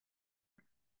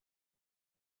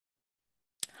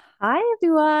Hi,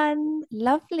 everyone.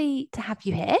 Lovely to have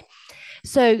you here.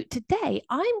 So, today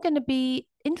I'm going to be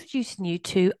introducing you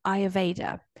to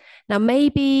Ayurveda. Now,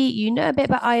 maybe you know a bit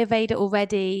about Ayurveda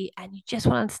already and you just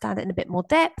want to understand it in a bit more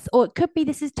depth, or it could be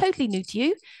this is totally new to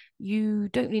you. You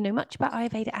don't really know much about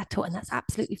Ayurveda at all, and that's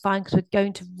absolutely fine because we're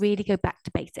going to really go back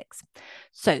to basics.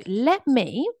 So, let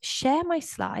me share my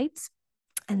slides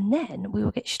and then we will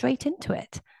get straight into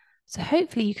it. So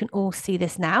hopefully you can all see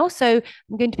this now. So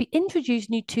I'm going to be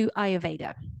introducing you to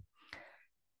Ayurveda.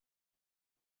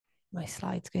 My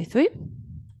slides go through.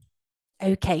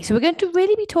 Okay, so we're going to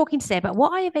really be talking today about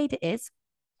what Ayurveda is.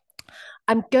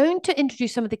 I'm going to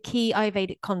introduce some of the key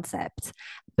Ayurvedic concepts,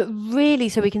 but really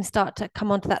so we can start to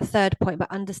come on to that third point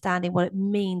about understanding what it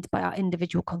means by our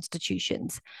individual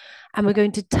constitutions. And we're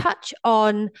going to touch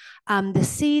on the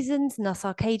seasons and our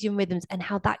circadian rhythms and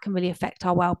how that can really affect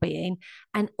our well-being,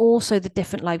 and also the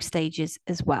different life stages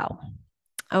as well.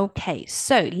 Okay,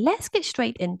 so let's get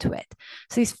straight into it.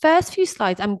 So these first few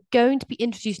slides, I'm going to be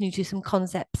introducing you to some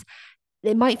concepts.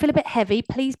 It might feel a bit heavy.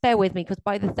 Please bear with me because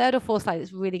by the third or fourth slide,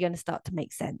 it's really going to start to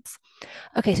make sense.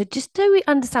 Okay, so just so we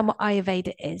understand what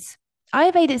Ayurveda is.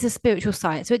 Ayurveda is a spiritual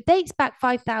science. So it dates back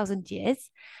 5,000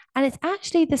 years, and it's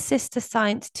actually the sister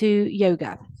science to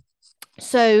yoga.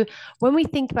 So when we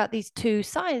think about these two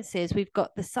sciences, we've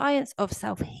got the science of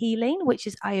self-healing, which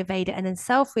is Ayurveda, and then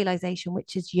self-realization,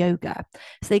 which is yoga.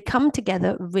 So they come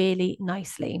together really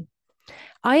nicely.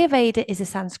 Ayurveda is a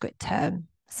Sanskrit term.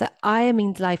 So Aya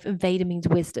means life and Veda means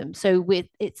wisdom. So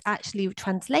it's actually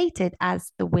translated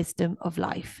as the wisdom of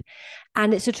life.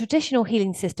 And it's a traditional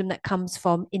healing system that comes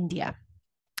from India.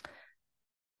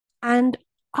 And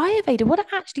Ayurveda, what it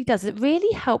actually does, it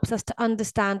really helps us to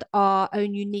understand our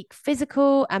own unique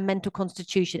physical and mental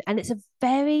constitution. And it's a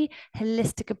very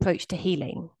holistic approach to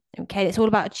healing. Okay. It's all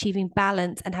about achieving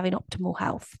balance and having optimal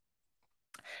health.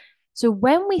 So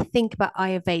when we think about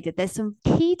Ayurveda, there's some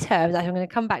key terms. I'm going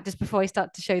to come back just before I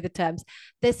start to show the terms.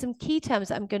 There's some key terms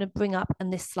that I'm going to bring up on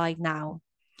this slide now.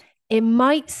 It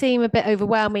might seem a bit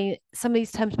overwhelming. Some of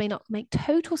these terms may not make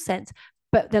total sense,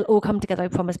 but they'll all come together, I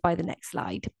promise, by the next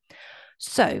slide.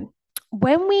 So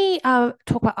when we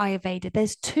talk about Ayurveda,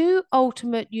 there's two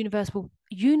ultimate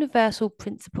universal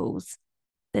principles.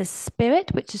 There's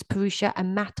spirit, which is Purusha,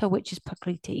 and matter, which is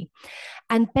Prakriti.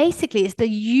 And basically, it's the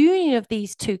union of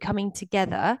these two coming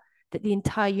together that the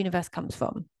entire universe comes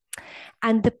from.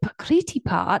 And the Prakriti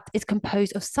part is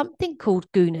composed of something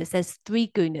called gunas. There's three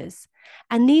gunas.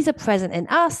 And these are present in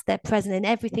us, they're present in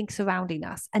everything surrounding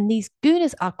us. And these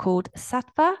gunas are called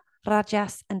sattva,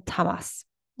 rajas, and tamas.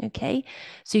 Okay,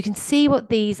 so you can see what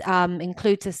these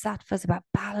include. So sattva is about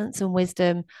balance and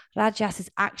wisdom, rajas is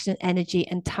action and energy,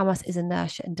 and tamas is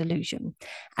inertia and delusion.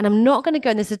 And I'm not going to go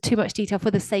into too much detail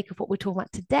for the sake of what we're talking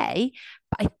about today,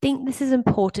 but I think this is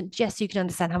important just so you can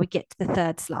understand how we get to the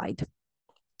third slide.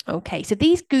 Okay, so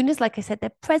these gunas, like I said,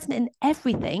 they're present in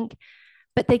everything,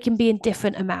 but they can be in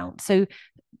different amounts. So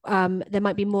there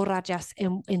might be more rajas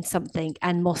in something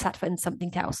and more sattva in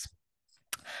something else.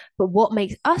 But what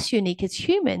makes us unique as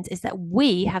humans is that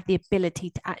we have the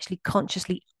ability to actually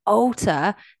consciously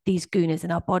alter these gunas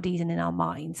in our bodies and in our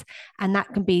minds. And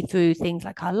that can be through things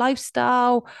like our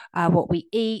lifestyle, what we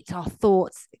eat, our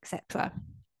thoughts, etc.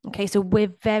 Okay, so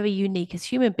we're very unique as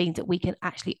human beings that we can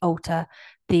actually alter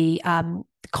the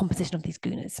composition of these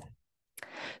gunas.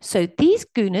 So these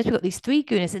gunas, we've got these three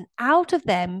gunas, and out of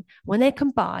them, when they're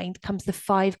combined, comes the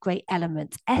five great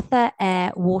elements: ether,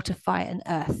 air, water, fire, and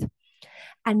earth.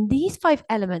 And these five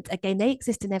elements, again, they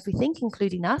exist in everything,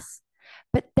 including us,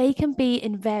 but they can be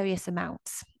in various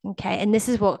amounts. Okay. And this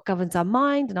is what governs our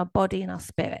mind and our body and our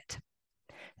spirit.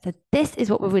 So this is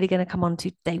what we're really going to come on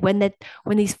to today. When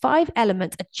these five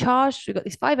elements are charged, we've got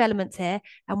these five elements here,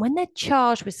 and when they're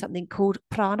charged with something called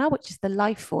prana, which is the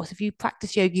life force. If you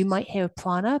practice yoga, you might hear of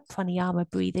prana, pranayama,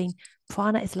 breathing.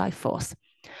 Prana is life force.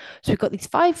 So we've got these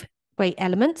five great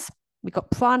elements. We've got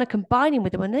prana combining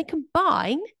with them. When they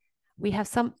combine, we have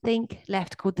something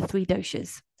left called the three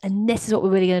doshas. And this is what we're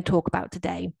really going to talk about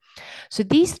today. So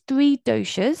these three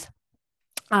doshas,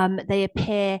 they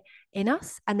appear in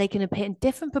us and they can appear in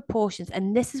different proportions.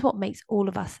 And this is what makes all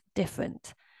of us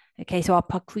different. Okay, so our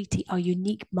prakriti, our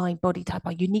unique mind body type,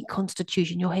 our unique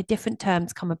constitution, you'll hear different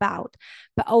terms come about.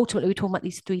 But ultimately, we're talking about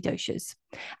these three doshas.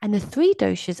 And the three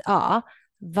doshas are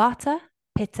vata,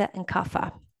 pitta, and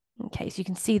kapha. Okay, so you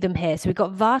can see them here. So we've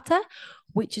got vata,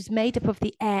 which is made up of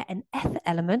the air and ether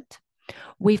element.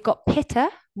 We've got pitta,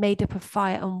 made up of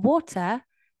fire and water,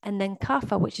 and then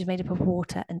kapha, which is made up of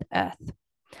water and earth.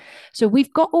 So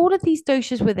we've got all of these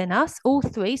doshas within us, all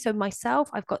three. So myself,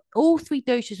 I've got all three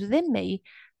doshas within me,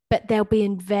 but they'll be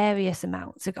in various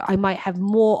amounts. So I might have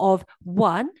more of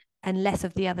one and less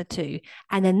of the other two.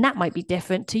 And then that might be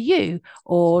different to you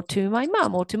or to my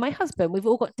mum or to my husband. We've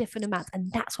all got different amounts,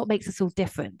 and that's what makes us all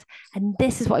different. And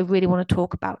this is what I really want to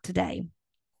talk about today.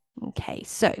 Okay,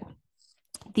 so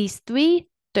these three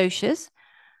doshas,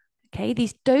 okay,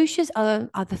 these doshas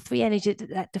are the three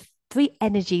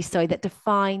energies that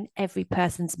define every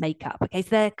person's makeup. Okay, so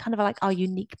they're kind of like our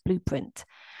unique blueprint.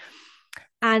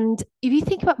 And if you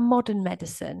think about modern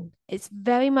medicine, it's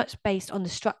very much based on the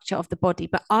structure of the body,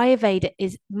 but Ayurveda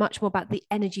is much more about the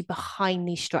energy behind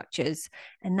these structures.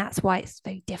 And that's why it's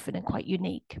very different and quite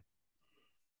unique.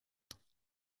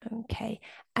 Okay.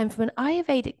 And from an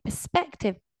Ayurvedic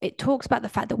perspective, it talks about the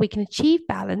fact that we can achieve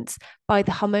balance by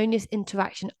the harmonious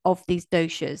interaction of these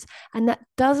doshas. And that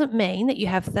doesn't mean that you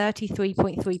have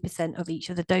 33.3% of each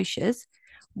of the doshas.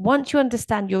 Once you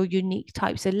understand your unique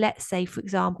type, so let's say, for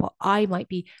example, I might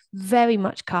be very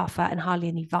much Kapha and hardly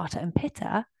any Vata and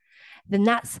Pitta, then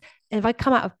if I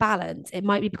come out of balance, it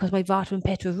might be because my Vata and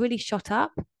Pitta are really shot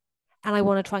up, and I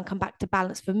want to try and come back to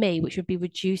balance for me, which would be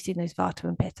reducing those Vata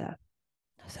and Pitta.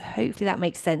 So hopefully that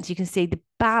makes sense. You can see the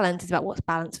balance is about what's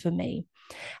balanced for me.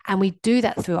 And we do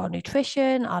that through our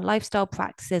nutrition, our lifestyle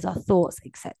practices, our thoughts,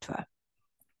 etc.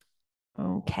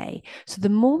 Okay, so the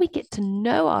more we get to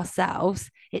know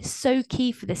ourselves, it's so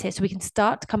key for this here. So we can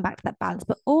start to come back to that balance.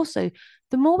 But also,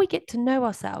 the more we get to know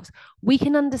ourselves, we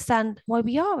can understand why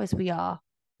we are as we are,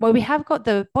 why we have got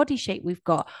the body shape we've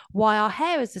got, why our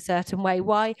hair is a certain way,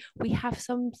 why we have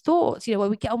some thoughts, why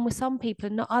we get on with some people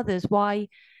and not others, why,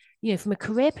 from a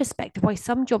career perspective, why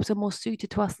some jobs are more suited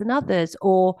to us than others,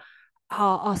 or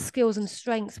our skills and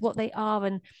strengths, what they are.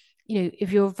 And,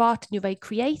 if you're a Vata and you're very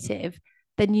creative,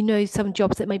 then some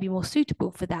jobs that may be more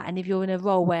suitable for that. And if you're in a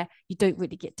role where you don't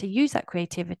really get to use that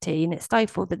creativity and it's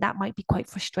stifled, then that might be quite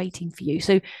frustrating for you.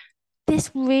 So this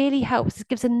really helps. It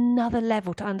gives another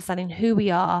level to understanding who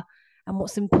we are and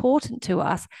what's important to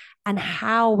us and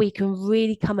how we can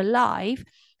really come alive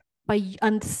by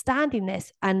understanding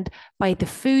this, and by the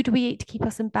food we eat to keep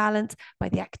us in balance, by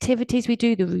the activities we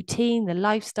do, the routine, the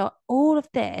lifestyle, all of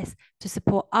this to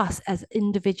support us as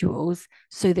individuals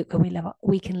so that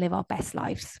we can live our best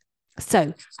lives.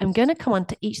 So I'm going to come on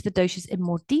to each of the doshas in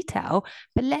more detail,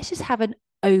 but let's just have an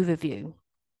overview.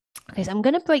 Okay, so I'm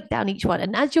going to break down each one.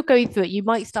 And as you're going through it, you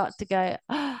might start to go,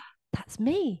 oh, that's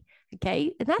me.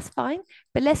 Okay, and that's fine.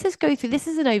 But let's just go through, this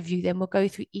is an overview, then we'll go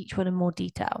through each one in more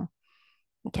detail.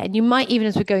 Okay, and you might even,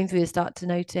 as we're going through this, start to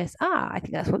notice, I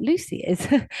think that's what Lucy is.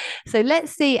 So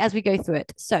let's see as we go through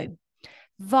it. So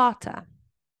Vata.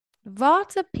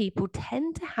 Vata people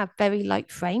tend to have very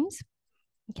light frames.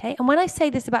 Okay, and when I say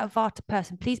this about a Vata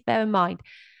person, please bear in mind,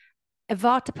 a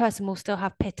Vata person will still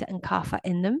have Pitta and Kapha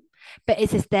in them, but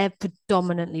it's just they're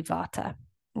predominantly Vata.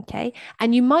 Okay,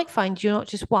 and you might find you're not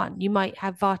just one. You might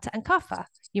have Vata and Kapha.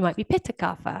 You might be Pitta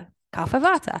Kapha, Kapha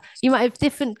Vata. You might have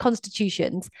different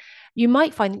constitutions. You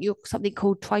might find that you're something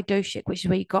called tridoshic, which is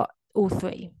where you got all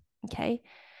three. Okay,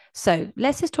 so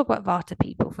let's just talk about Vata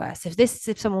people first.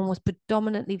 If someone was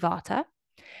predominantly Vata,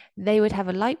 they would have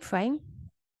a light frame.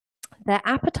 Their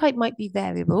appetite might be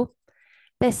variable.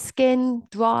 Their skin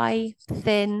dry,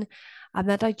 thin, and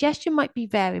their digestion might be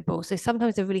variable. So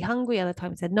sometimes they're really hungry, other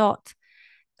times they're not.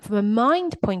 From a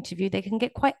mind point of view, they can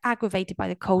get quite aggravated by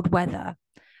the cold weather,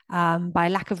 by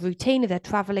lack of routine if they're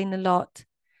traveling a lot.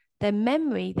 Their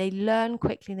memory, they learn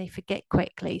quickly and they forget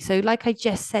quickly. So like I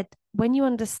just said, when you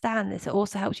understand this, it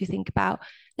also helps you think about,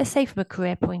 let's say from a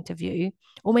career point of view,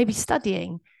 or maybe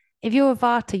studying. If you're a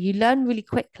Vata, you learn really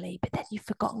quickly, but then you've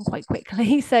forgotten quite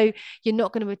quickly. So you're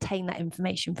not going to retain that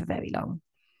information for very long.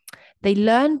 They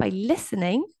learn by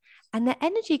listening, and their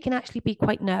energy can actually be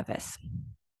quite nervous.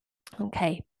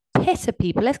 Okay, Pitta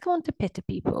people. Let's go on to Pitta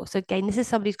people. So again, this is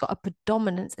somebody who's got a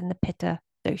predominance in the Pitta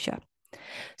dosha.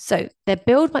 So their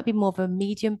build might be more of a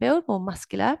medium build, more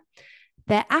muscular.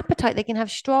 Their appetite, they can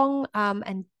have strong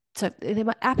and so their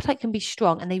appetite can be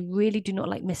strong, and they really do not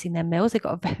like missing their meals. They've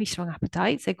got a very strong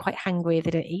appetite, so quite hungry if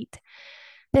they don't eat.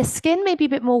 Their skin may be a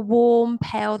bit more warm,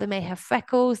 pale. They may have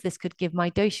freckles. This could give my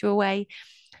dosha away.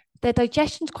 Their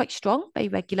digestion is quite strong, very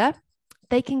regular.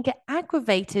 They can get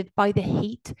aggravated by the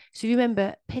heat. So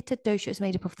remember, Pitta dosha is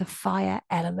made up of the fire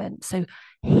element. So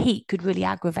heat could really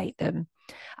aggravate them.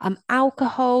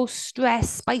 Alcohol, stress,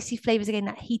 spicy flavors, again,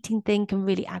 that heating thing can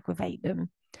really aggravate them.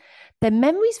 Their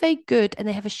memory is very good and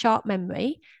they have a sharp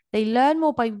memory. They learn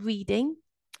more by reading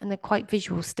and they're quite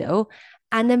visual still.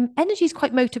 And their energy is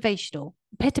quite motivational.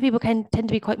 Pitta people can tend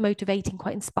to be quite motivating,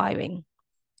 quite inspiring.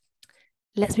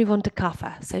 Let's move on to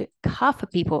Kapha. So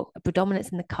Kapha people, a predominance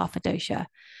in the Kapha dosha.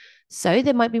 So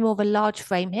there might be more of a large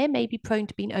frame here, maybe prone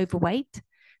to being overweight.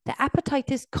 Their appetite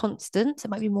is constant, so it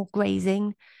might be more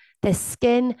grazing. Their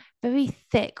skin, very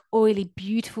thick, oily,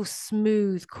 beautiful,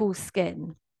 smooth, cool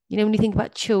skin. You know, when you think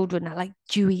about children, that like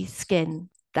dewy skin,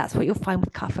 that's what you'll find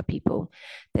with Kapha people.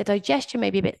 Their digestion may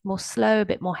be a bit more slow, a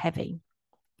bit more heavy.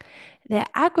 They're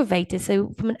aggravated.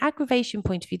 So, from an aggravation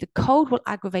point of view, the cold will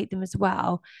aggravate them as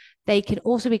well. They can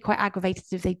also be quite aggravated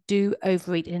if they do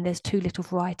overeat and there's too little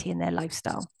variety in their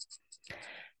lifestyle.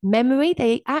 Memory,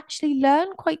 they actually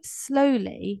learn quite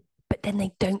slowly, but then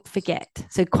they don't forget.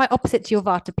 So, quite opposite to your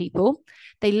Vata people,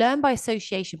 they learn by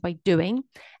association, by doing,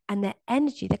 and their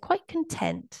energy, they're quite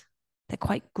content, they're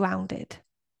quite grounded.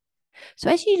 So,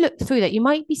 as you look through that, you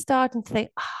might be starting to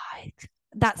think,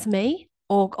 that's me,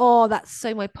 or oh, that's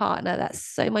so my partner, that's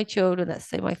so my children, that's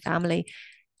so my family.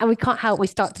 And we can't help, we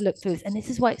start to look through this. And this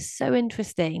is why it's so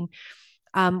interesting.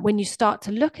 When you start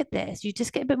to look at this, you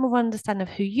just get a bit more understanding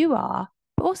of who you are,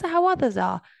 but also how others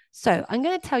are. So I'm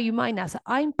going to tell you mine now. So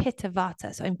I'm Pitta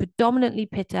Vata. So I'm predominantly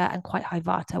Pitta and quite high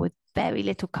Vata with very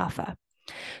little Kapha.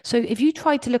 So if you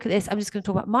try to look at this, I'm just going to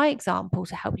talk about my example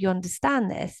to help you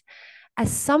understand this. As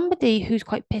somebody who's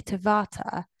quite Pitta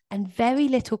Vata and very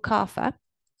little Kapha,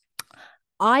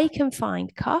 I can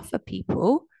find Kapha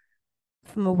people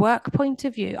from a work point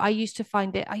of view. I used to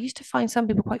find some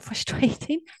people quite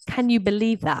frustrating. Can you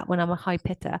believe that when I'm a high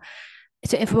Pitta?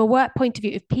 So if from a work point of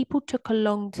view, if people took a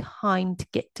long time to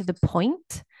get to the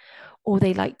point, or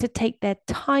they like to take their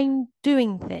time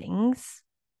doing things,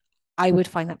 I would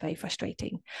find that very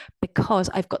frustrating because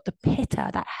I've got the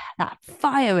Pitta, that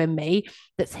fire in me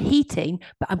that's heating,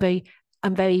 but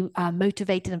I'm very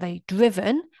motivated and very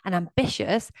driven and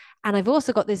ambitious. And I've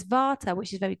also got this Vata,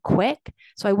 which is very quick.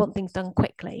 So I want things done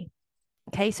quickly.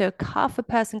 Okay. So a Kapha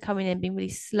person coming in, being really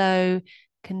slow,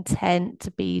 content, to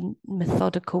be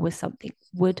methodical with something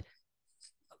would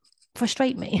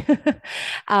frustrate me.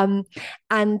 um,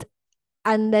 and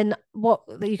then what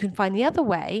you can find the other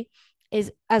way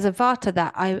is, as a Vata,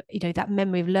 that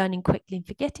memory of learning quickly and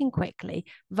forgetting quickly.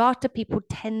 Vata people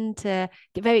tend to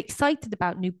get very excited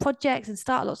about new projects and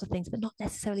start lots of things, but not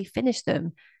necessarily finish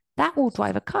them. That will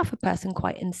drive a Kapha person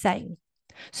quite insane.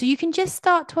 So you can just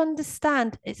start to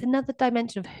understand it's another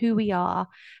dimension of who we are,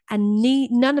 and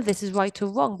none of this is right or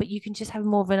wrong, but you can just have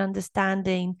more of an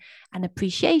understanding and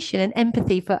appreciation and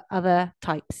empathy for other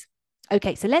types.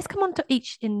 Okay, so let's come on to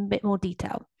each in a bit more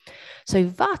detail. So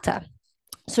Vata.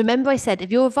 So remember I said,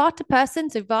 if you're a Vata person,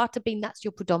 so Vata being that's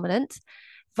your predominant,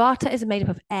 Vata is made up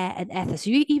of air and ether. So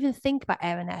you even think about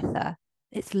air and ether.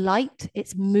 It's light,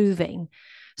 it's moving.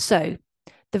 So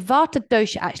the Vata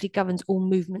dosha actually governs all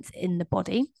movements in the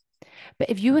body. But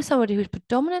if you were somebody who's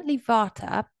predominantly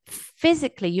Vata,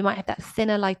 physically, you might have that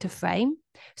thinner, lighter frame,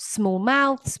 small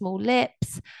mouth, small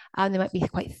lips, they might be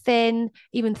quite thin,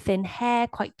 even thin hair,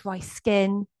 quite dry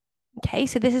skin. Okay,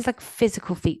 so this is like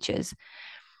physical features.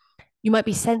 You might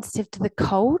be sensitive to the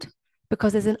cold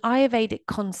because there's an Ayurvedic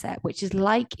concept, which is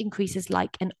like increases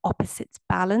like and opposites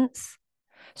balance.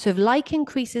 So if like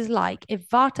increases like, if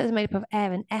Vata is made up of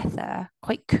air and ether,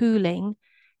 quite cooling,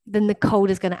 then the cold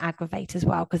is going to aggravate as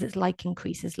well because it's like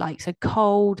increases like. So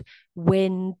cold,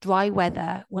 wind, dry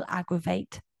weather will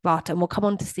aggravate Vata. And we'll come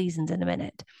on to seasons in a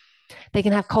minute. They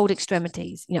can have cold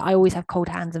extremities. You know, I always have cold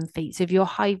hands and feet. So if you're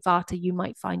high Vata, you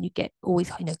might find you get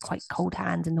always, quite cold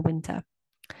hands in the winter.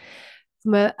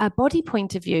 From a body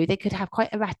point of view, they could have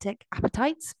quite erratic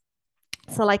appetites.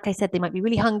 So, like I said, they might be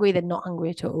really hungry, they're not hungry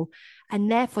at all.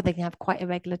 And therefore, they can have quite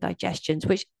irregular digestions,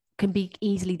 which can be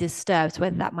easily disturbed. So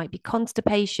whether that might be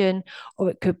constipation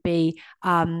or it could be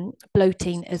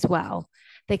bloating as well.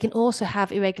 They can also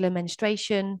have irregular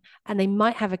menstruation and they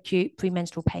might have acute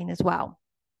premenstrual pain as well.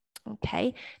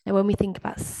 Okay. Now, when we think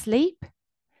about sleep,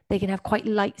 they can have quite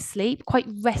light sleep, quite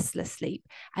restless sleep,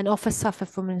 and often suffer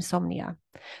from insomnia.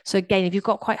 So again, if you've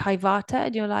got quite high Vata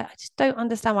and you're like, I just don't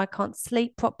understand why I can't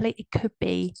sleep properly, it could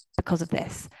be because of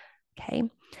this. Okay.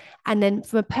 And then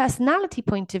from a personality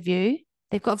point of view,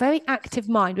 they've got a very active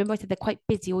mind. Remember I said they're quite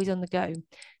busy, always on the go.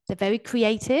 They're very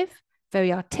creative,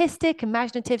 very artistic,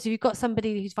 imaginative. So if you've got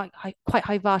somebody who's like quite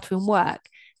high Vata in work,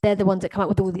 they're the ones that come up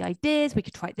with all the ideas. We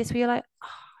could try it this way. You're like, oh,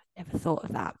 I never thought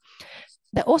of that.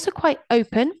 They're also quite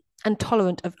open and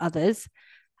tolerant of others.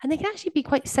 And they can actually be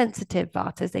quite sensitive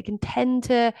Vatas. They can tend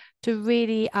to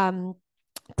really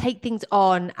take things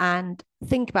on and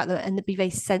think about them and be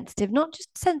very sensitive, not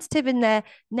just sensitive in their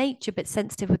nature, but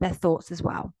sensitive with their thoughts as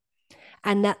well.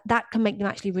 And that can make them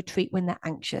actually retreat when they're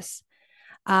anxious.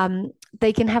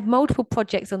 They can have multiple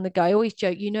projects on the go. I always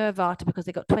joke, a Vata because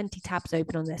they've got 20 tabs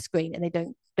open on their screen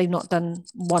and they've not done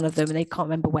one of them and they can't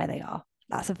remember where they are.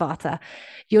 That's a Vata.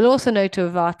 You'll also know to a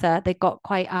Vata, they've got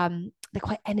they're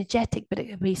quite energetic, but it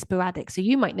can be sporadic. So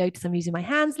you might notice I'm using my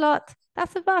hands a lot.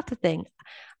 That's a Vata thing.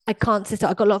 I can't sit still.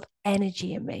 I've got a lot of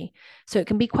energy in me. So it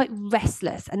can be quite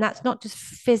restless. And that's not just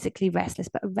physically restless,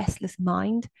 but a restless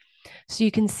mind. So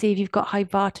you can see if you've got high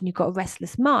Vata and you've got a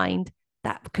restless mind,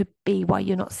 that could be why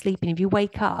you're not sleeping. If you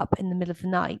wake up in the middle of the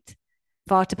night,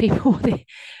 Vata people,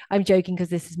 I'm joking because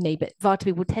this is me, but Vata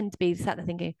people tend to be sat there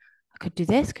thinking, I could do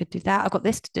this, could do that. I've got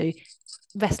this to do.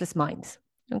 Restless minds.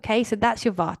 Okay, so that's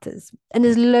your Vatas. And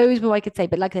there's loads more I could say,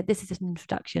 but like I said, this is just an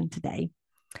introduction today.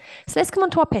 So let's come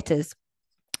on to our Pittas.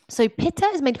 So Pitta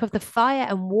is made up of the fire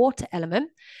and water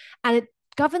element, and it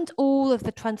governs all of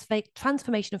the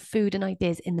transformation of food and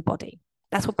ideas in the body.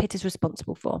 That's what Pitta is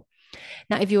responsible for.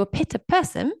 Now, if you're a Pitta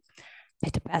person,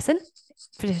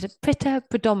 Pitta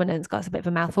predominance, that's a bit of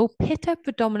a mouthful, Pitta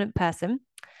predominant person,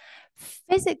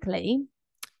 physically,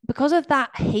 because of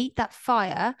that heat, that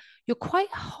fire, you're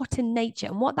quite hot in nature.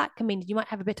 And what that can mean is you might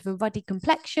have a bit of a ruddy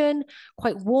complexion,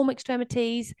 quite warm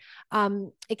extremities.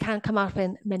 It can come up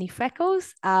in many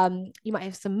freckles. You might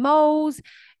have some moles.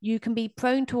 You can be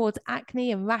prone towards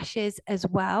acne and rashes as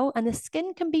well. And the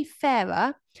skin can be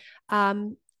fairer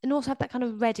and also have that kind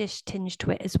of reddish tinge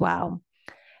to it as well.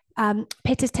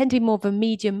 Pittas tend to be more of a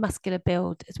medium muscular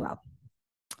build as well.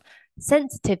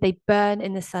 Sensitive, they burn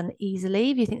in the sun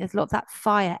easily. If you think there's a lot of that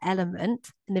fire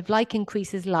element, and if like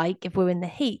increases like, if we're in the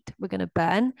heat, we're going to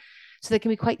burn. So they can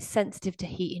be quite sensitive to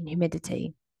heat and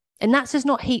humidity. And that's just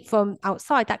not heat from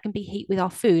outside. That can be heat with our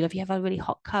food. If you have a really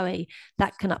hot curry,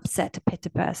 that can upset a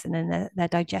Pitta person and their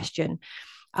digestion.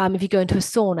 If you go into a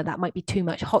sauna, that might be too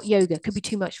much. Hot yoga could be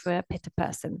too much for a Pitta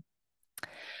person.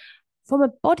 From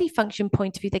a body function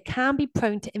point of view, they can be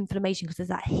prone to inflammation because there's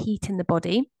that heat in the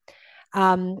body.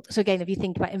 So again, if you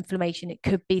think about inflammation, it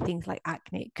could be things like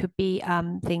acne, it could be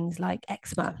things like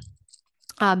eczema.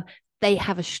 They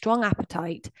have a strong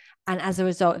appetite, and as a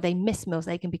result, if they miss meals,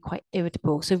 they can be quite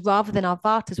irritable. So rather than our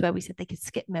Vatas, where we said they could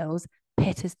skip meals,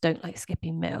 Pittas don't like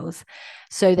skipping meals.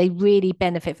 So they really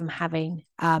benefit from having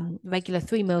regular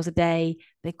 3 meals a day.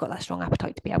 They've got that strong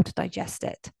appetite to be able to digest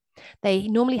it. They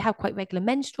normally have quite regular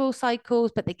menstrual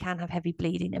cycles, but they can have heavy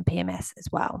bleeding and PMS as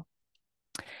well.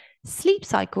 Sleep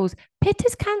cycles,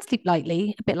 Pittas can sleep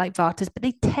lightly, a bit like Vatas, but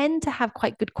they tend to have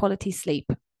quite good quality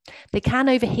sleep. They can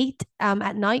overheat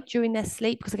at night during their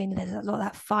sleep because, again, there's a lot of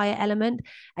that fire element.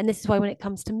 And this is why when it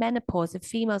comes to menopause, if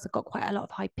females have got quite a lot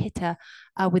of high Pitta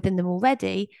within them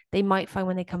already, they might find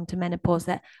when they come to menopause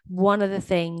that one of the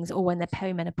things, or when they're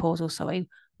perimenopausal, sorry,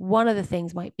 one of the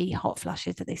things might be hot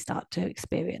flushes that they start to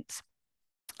experience.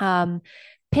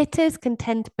 Pittas can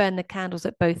tend to burn the candles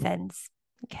at both ends.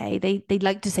 Okay, they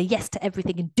like to say yes to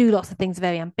everything and do lots of things,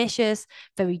 very ambitious,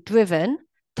 very driven,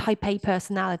 type A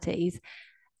personalities.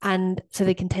 And so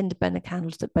they can tend to burn the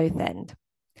candles at both ends.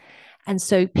 And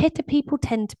so Pitta people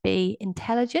tend to be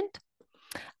intelligent.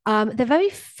 They're very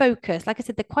focused. Like I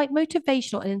said, they're quite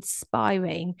motivational and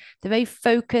inspiring. They're very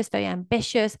focused, very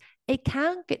ambitious. It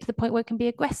can get to the point where it can be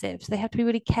aggressive. So they have to be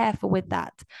really careful with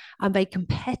that. Very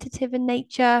competitive in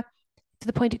nature, to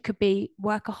the point it could be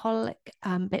workaholic,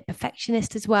 a bit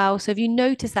perfectionist as well. So if you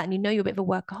notice that and you know you're a bit of a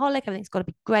workaholic, everything's got to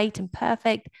be great and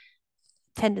perfect,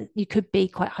 you could be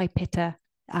quite high Pitta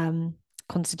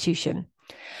constitution.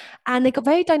 And they've got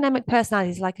very dynamic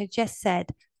personalities, like I just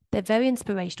said. They're very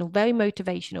inspirational, very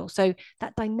motivational. So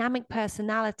that dynamic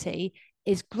personality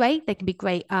is great. They can be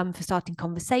great for starting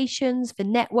conversations, for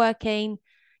networking.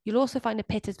 You'll also find the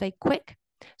Pittas very quick.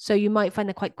 So you might find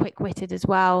they're quite quick-witted as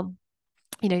well.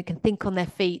 You know, you can think on their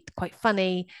feet, quite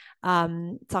funny,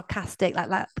 sarcastic, like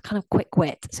that kind of quick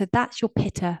wit. So that's your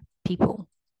Pitta people.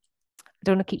 I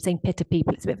don't want to keep saying Pitta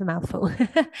people, it's a bit of a mouthful.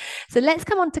 So let's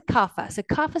come on to Kapha. So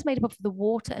Kapha is made up of the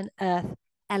water and earth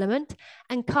element,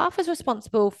 and Kapha is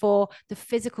responsible for the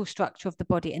physical structure of the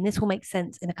body. And this will make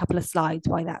sense in a couple of slides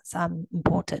why that's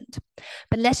important.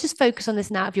 But let's just focus on this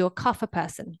now if you're a Kapha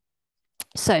person.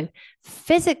 So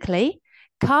physically,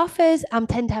 Kaphas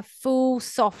tend to have full,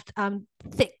 soft,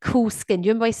 thick, cool skin. Do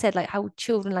you remember I said like how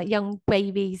children, like young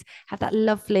babies, have that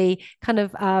lovely kind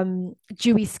of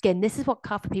dewy skin? This is what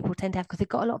Kapha people tend to have because they've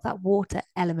got a lot of that water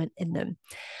element in them.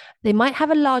 They might have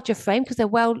a larger frame because they've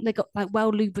got like well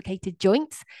lubricated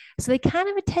joints. So they can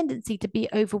have a tendency to be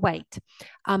overweight.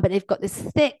 But they've got this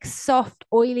thick, soft,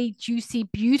 oily, juicy,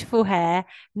 beautiful hair,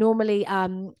 normally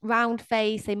round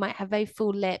face. They might have very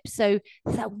full lips. So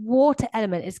that water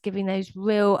element is giving those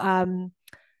real,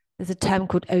 there's a term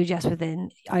called ojas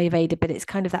within Ayurveda, but it's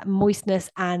kind of that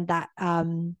moistness and that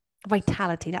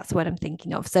vitality. That's the word I'm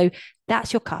thinking of. So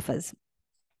that's your Kaphas.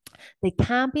 They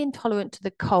can be intolerant to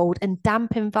the cold and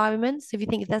damp environments. So if you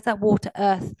think if there's that water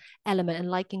earth element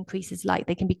and like increases light,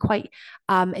 they can be quite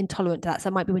intolerant to that. So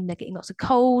it might be when they're getting lots of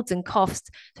colds and coughs,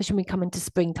 especially when we come into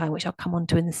springtime, which I'll come on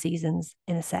to in the seasons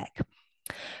in a sec.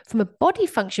 From a body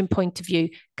function point of view,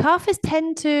 kaphas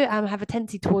tend to have a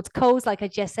tendency towards colds, like I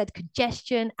just said,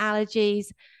 congestion, allergies.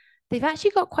 They've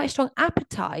actually got quite a strong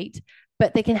appetite,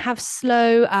 but they can have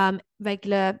slow,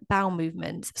 regular bowel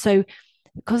movements. So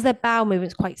because their bowel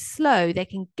movement's quite slow, they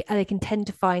can tend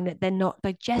to find that they're not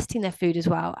digesting their food as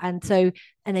well, and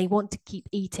they want to keep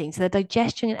eating. So their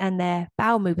digestion and their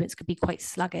bowel movements could be quite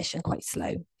sluggish and quite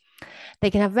slow. They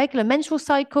can have regular menstrual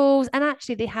cycles, and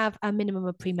actually they have a minimum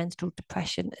of premenstrual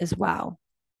depression as well.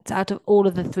 So out of all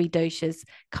of the three doshas,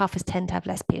 kaphas tend to have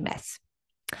less PMS.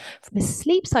 From a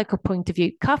sleep cycle point of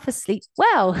view, kaphas sleep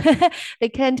well. They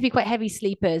tend to be quite heavy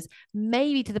sleepers,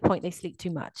 maybe to the point they sleep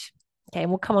too much. Okay, and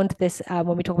we'll come on to this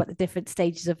when we talk about the different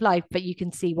stages of life, but you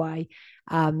can see why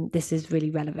this is really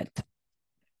relevant.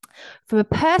 From a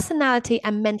personality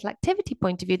and mental activity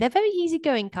point of view, they're very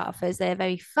easygoing kaphas. They're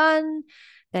very fun,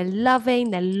 they're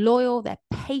loving, they're loyal, they're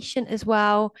patient as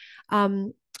well.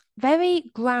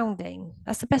 Very grounding.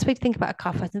 That's the best way to think about a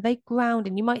kapha. They're very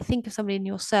grounding. You might think of somebody in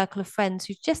your circle of friends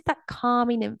who's just that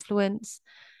calming influence.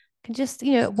 Can just,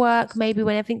 at work, maybe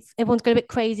when everyone's going a bit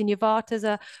crazy and your vatas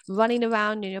are running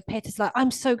around and your pitta's like,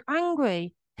 I'm so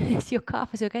angry. It's your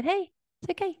kaphas who are going, hey, it's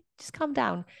okay, just calm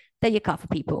down. They're your kapha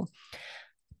people.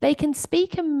 They can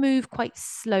speak and move quite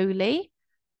slowly.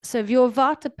 So if you're a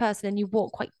vata person and you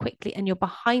walk quite quickly and you're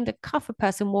behind a kapha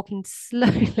person walking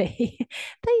slowly,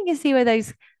 then you can see where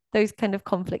those kind of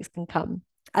conflicts can come.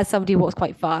 As somebody who walks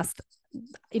quite fast,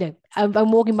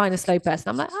 I'm walking behind a slow person.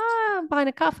 I'm like, I'm behind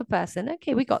a kapha person.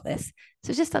 Okay, we got this.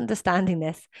 So just understanding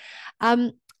this.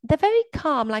 They're very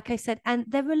calm, like I said, and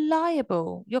they're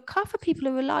reliable. Your kapha people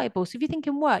are reliable. So if you think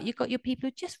in work, you've got your people who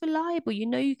are just reliable.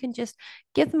 You can just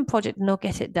give them a project and they'll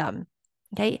get it done.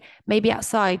 Okay, maybe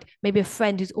outside, maybe a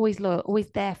friend who's always loyal, always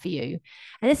there for you.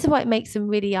 And this is why it makes them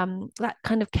really that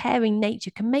kind of caring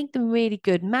nature can make them really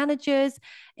good managers.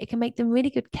 It can make them really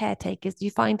good caretakers.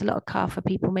 You find a lot of kapha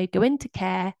people may go into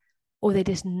care, or they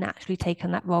just naturally take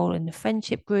on that role in the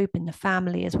friendship group, in the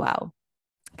family as well.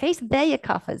 Okay, so they're your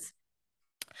kaphas.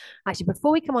 Actually,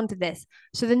 before we come on to this,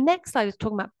 so the next slide is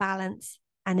talking about balance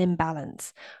and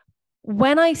imbalance.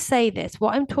 When I say this,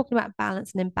 what I'm talking about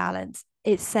balance and imbalance,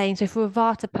 it's saying, so for a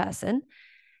vata person,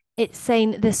 it's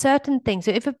saying there's certain things.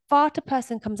 So if a vata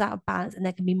person comes out of balance, and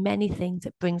there can be many things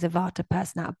that brings a vata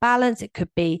person out of balance. It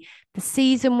could be the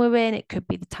season we're in, it could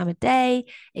be the time of day,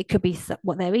 it could be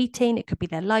what they're eating, it could be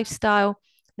their lifestyle.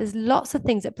 There's lots of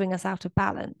things that bring us out of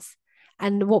balance.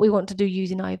 And what we want to do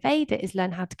using Ayurveda is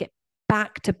learn how to get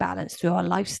back to balance through our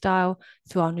lifestyle,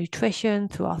 through our nutrition,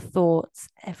 through our thoughts,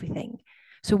 everything.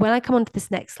 So when I come on to this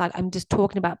next slide, I'm just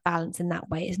talking about balance in that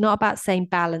way. It's not about saying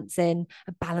balance in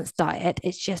a balanced diet.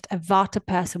 It's just a vata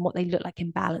person, what they look like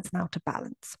in balance and out of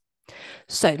balance.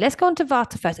 So let's go on to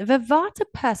vata first. If a vata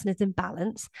person is in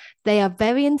balance, they are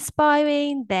very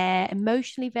inspiring. They're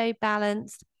emotionally very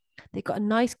balanced. They've got a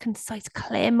nice, concise,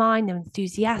 clear mind. They're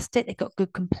enthusiastic. They've got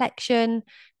good complexion,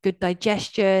 good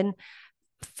digestion.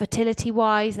 Fertility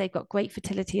wise, they've got great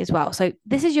fertility as well. So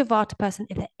this is your vata person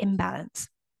if they're in balance.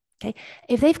 Okay,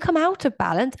 if they've come out of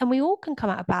balance, and we all can come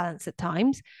out of balance at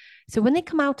times. So when they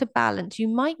come out of balance, you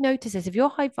might notice this. If you're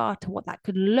high vata, what that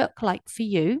could look like for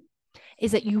you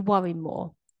is that you worry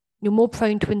more. You're more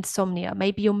prone to insomnia.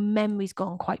 Maybe your memory's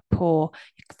gone quite poor.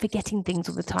 You're forgetting things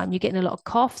all the time. You're getting a lot of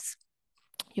coughs.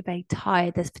 You're very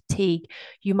tired. There's fatigue.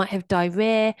 You might have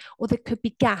diarrhea, or there could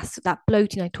be gas, that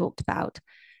bloating I talked about.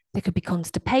 There could be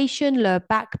constipation, lower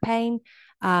back pain.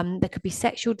 There could be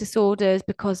sexual disorders,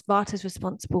 because Vata is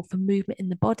responsible for movement in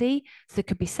the body. So there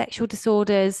could be sexual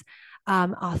disorders,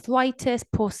 arthritis,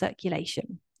 poor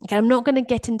circulation. Okay, I'm not going to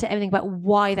get into everything about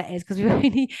why that is, because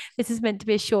this is meant to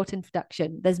be a short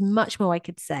introduction. There's much more I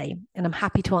could say, and I'm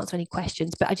happy to answer any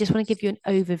questions, but I just want to give you an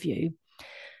overview.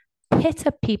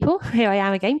 Pitta people, here I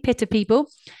am again, Pitta people.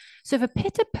 So if a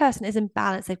pitta person is in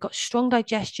balance, they've got strong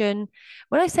digestion.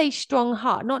 When I say strong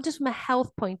heart, not just from a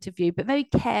health point of view, but very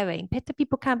caring. Pitta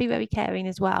people can be very caring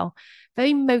as well.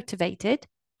 Very motivated.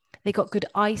 They've got good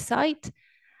eyesight.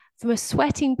 From a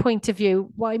sweating point of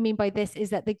view, what I mean by this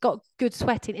is that they've got good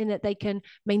sweating in that they can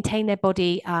maintain their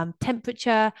body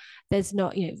temperature. There's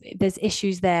not, there's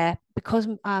issues there because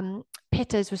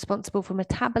pitta is responsible for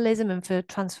metabolism and for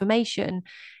transformation.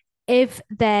 If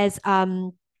there's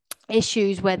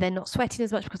issues where they're not sweating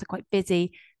as much because they're quite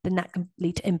busy, then that can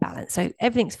lead to imbalance. So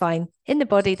everything's fine in the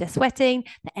body. They're sweating,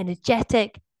 they're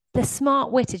energetic, they're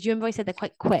smart-witted. You remember I said they're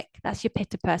quite quick. That's your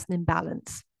pitta person in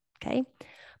balance. Okay.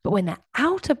 But when they're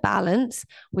out of balance,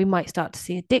 we might start to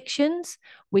see addictions.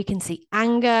 We can see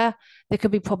anger. There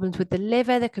could be problems with the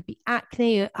liver. There could be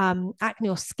acne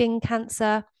or skin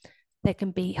cancer. There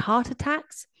can be heart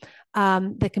attacks.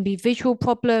 There can be visual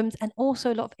problems and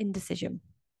also a lot of indecision.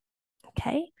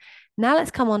 Okay, now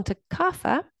let's come on to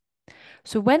Kapha.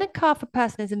 So when a Kapha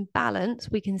person is in balance,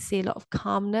 we can see a lot of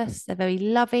calmness. They're very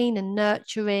loving and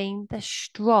nurturing. They're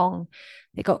strong.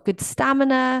 They've got good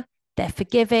stamina. They're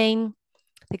forgiving.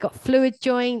 They've got fluid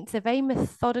joints. They're very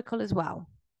methodical as well.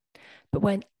 But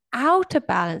when out of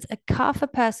balance, a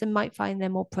Kapha person might find they're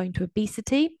more prone to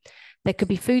obesity. There could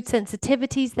be food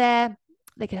sensitivities there.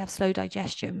 They could have slow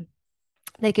digestion.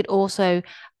 They could also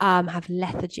have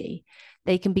lethargy.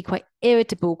 They can be quite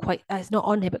irritable, quite, it's not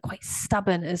on here, but quite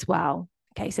stubborn as well.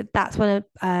 Okay, so that's when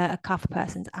a Kapha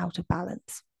person's out of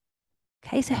balance.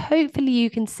 Okay, so hopefully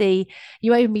you can see, you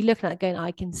might even be looking at it going,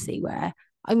 I can see where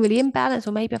I'm really imbalanced,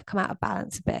 or maybe I've come out of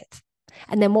balance a bit.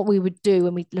 And then what we would do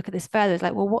when we look at this further is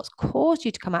like, well, what's caused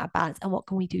you to come out of balance and what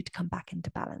can we do to come back into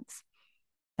balance?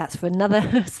 That's for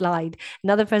another slide,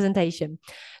 another presentation.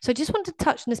 So I just want to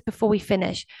touch on this before we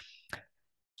finish.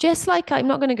 Just like I'm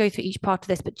not going to go through each part of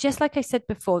this, but just like I said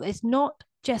before, it's not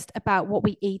just about what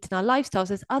we eat and our lifestyles.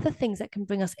 There's other things that can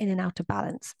bring us in and out of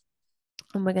balance.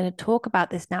 And we're going to talk about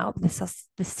this now,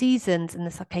 the seasons and the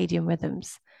circadian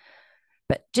rhythms.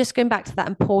 But just going back to that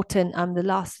important, the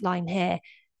last line here,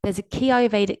 there's a key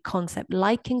Ayurvedic concept,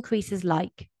 like increases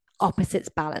like, opposites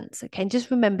balance. Okay, and just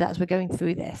remember that as we're going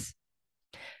through this,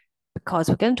 because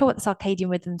we're going to talk about the circadian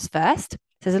rhythms first. So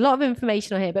there's a lot of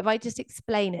information on here, but if I just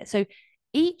explain it. So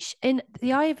each in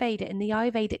the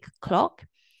Ayurvedic clock,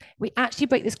 we actually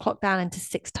break this clock down into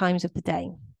 6 times of the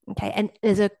day. Okay, and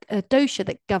there's a dosha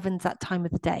that governs that time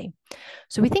of the day.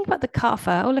 So we think about the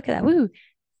Kapha. Oh, look at that! Woo,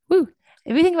 woo!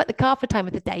 If we think about the Kapha time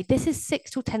of the day, this is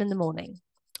 6 till 10 in the morning.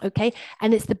 Okay,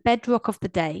 and it's the bedrock of the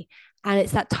day, and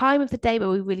it's that time of the day where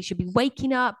we really should be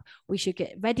waking up. We should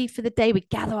get ready for the day. We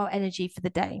gather our energy for the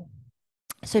day.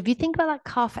 So if you think about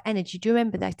that Kapha energy, do you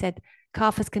remember that I said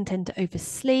Kaphas can tend to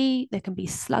oversleep? There can be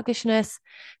sluggishness.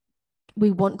 We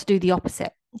want to do the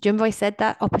opposite. Do you remember I said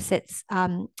that opposites,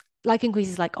 like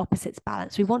increases like opposites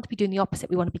balance? We want to be doing the opposite.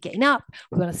 We want to be getting up.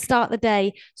 We want to start the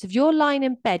day. So if you're lying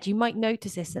in bed, you might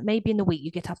notice this, that maybe in the week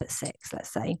you get up at 6,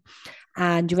 let's say,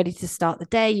 and you're ready to start the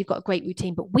day. You've got a great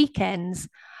routine, but weekends,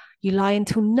 you lie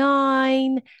until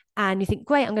 9 and you think,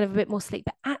 great, I'm going to have a bit more sleep.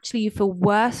 But actually you feel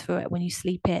worse for it when you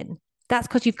sleep in. That's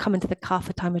because you've come into the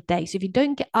Kapha time of day. So if you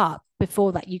don't get up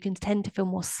before that, you can tend to feel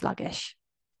more sluggish.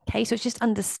 Okay, so it's just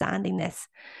understanding this.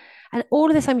 And all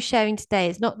of this I'm sharing today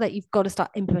is not that you've got to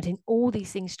start implementing all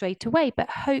these things straight away, but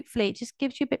hopefully it just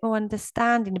gives you a bit more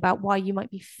understanding about why you might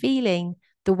be feeling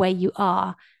the way you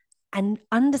are and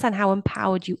understand how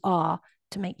empowered you are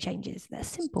to make changes. They're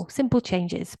simple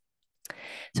changes.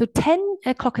 So 10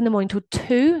 o'clock in the morning till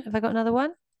 2, have I got another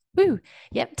one? Woo.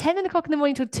 Yep, 10 o'clock in the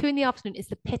morning till 2 in the afternoon is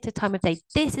the pitta time of day.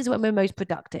 This is when we're most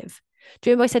productive. Do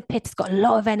you remember I said pitta's got a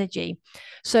lot of energy?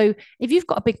 So if you've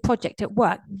got a big project at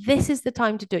work, this is the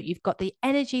time to do it. You've got the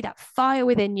energy, that fire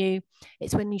within you.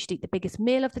 It's when you should eat the biggest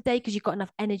meal of the day because you've got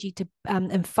enough energy to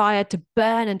and fire to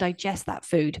burn and digest that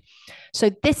food.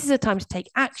 So this is a time to take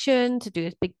action, to do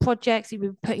those big projects you've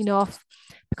been putting off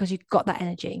because you've got that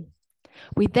energy.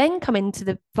 We then come into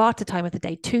the Vata time of the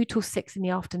day, 2 till 6 in the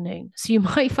afternoon. So you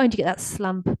might find you get that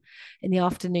slump in the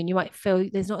afternoon. You might feel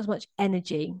there's not as much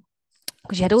energy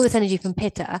because you had all this energy from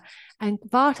Pitta. And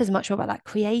Vata is much more about that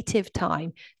creative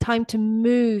time to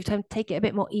move, time to take it a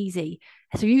bit more easy.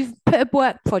 So you've put a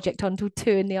work project on till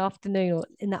 2 in the afternoon or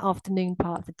in that afternoon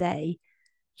part of the day.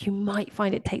 You might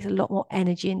find it takes a lot more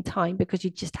energy and time because you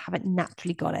just haven't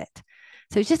naturally got it.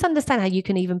 So just understand how you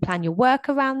can even plan your work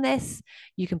around this.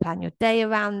 You can plan your day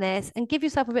around this and give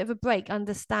yourself a bit of a break,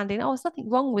 understanding, oh, there's nothing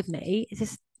wrong with me. It's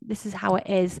just, this is how it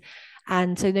is.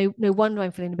 And so no wonder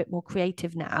I'm feeling a bit more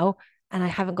creative now. And I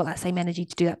haven't got that same energy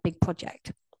to do that big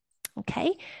project.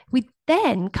 Okay. We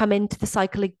then come into the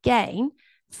cycle again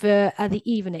for the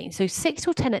evening. So 6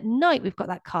 till 10 at night, we've got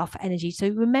that Kapha energy. So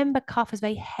remember, Kapha is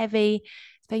very heavy.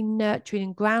 It's very nurturing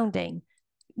and grounding.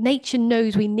 Nature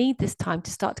knows we need this time to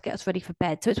start to get us ready for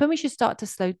bed. So it's when we should start to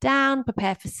slow down,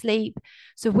 prepare for sleep.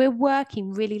 So if we're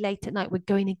working really late at night, we're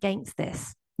going against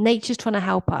this. Nature's trying to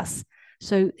help us.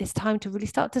 So it's time to really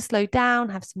start to slow down,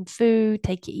 have some food,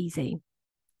 take it easy.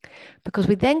 Because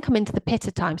we then come into the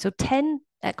Pitta time. So 10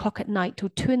 o'clock at night till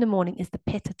 2 in the morning is the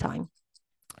Pitta time.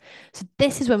 So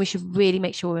this is when we should really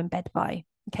make sure we're in bed by.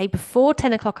 Okay, before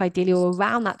 10 o'clock ideally, or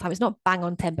around that time. It's not bang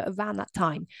on 10, but around that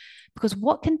time. Because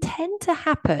what can tend to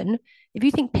happen, if you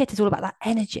think Pitta is all about that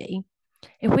energy,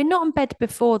 if we're not in bed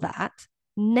before that,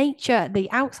 nature, the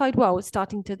outside world is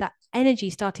starting to, that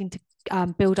energy starting to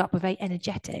build up, we're very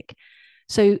energetic.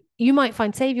 So you might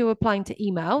find, say if you're replying to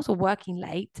emails or working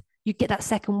late, you get that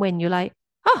second wind. You're like,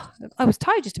 oh, I was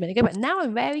tired just a minute ago, but now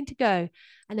I'm raring to go.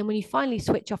 And then when you finally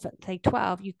switch off at say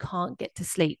 12, you can't get to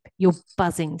sleep. You're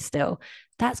buzzing still.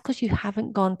 That's because you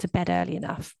haven't gone to bed early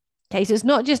enough. Okay, so it's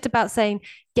not just about saying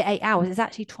get 8 hours, it's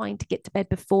actually trying to get to bed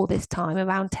before this time,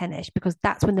 around 10ish, because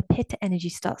that's when the pitta energy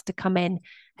starts to come in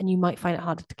and you might find it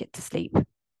harder to get to sleep.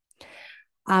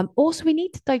 Also, we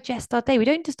need to digest our day. We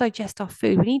don't just digest our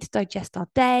food, we need to digest our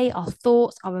day, our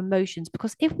thoughts, our emotions,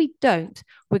 because if we don't,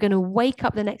 we're going to wake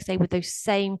up the next day with those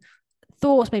same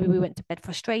thoughts. Maybe we went to bed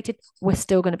frustrated. We're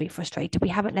still going to be frustrated. We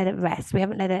haven't let it rest. We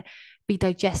haven't let it be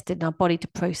digested in our body to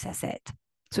process it.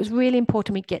 So it's really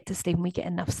important we get to sleep and we get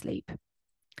enough sleep.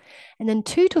 And then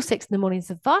 2 till 6 in the morning is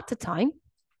the Vata time.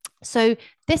 So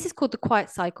this is called the quiet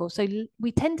cycle. So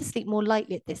we tend to sleep more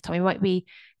lightly at this time. It might be,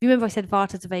 if you remember I said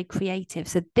Vatas are very creative.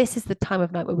 So this is the time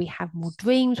of night where we have more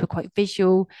dreams, we're quite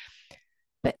visual,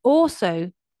 but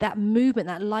also that movement,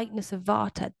 that lightness of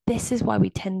Vata, this is why we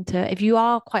tend to, if you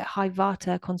are quite high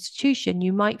Vata constitution,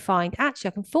 you might find, actually,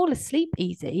 I can fall asleep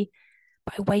easy,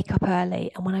 but I wake up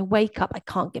early. And when I wake up, I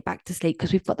can't get back to sleep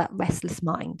because we've got that restless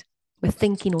mind. We're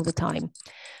thinking all the time.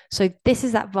 So this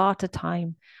is that Vata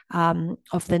time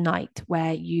of the night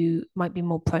where you might be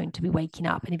more prone to be waking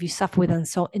up. And if you suffer with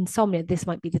insomnia, this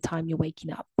might be the time you're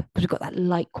waking up because we've got that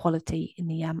light quality in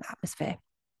the atmosphere.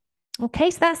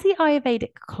 Okay, so that's the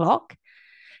Ayurvedic clock.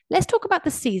 Let's talk about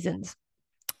the seasons.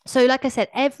 So like I said,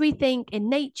 everything in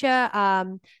nature,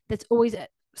 there's always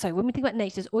so when we think about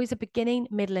nature, there's always a beginning,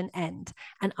 middle, and end.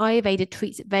 And Ayurveda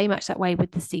treats it very much that way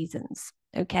with the seasons.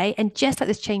 Okay. And just like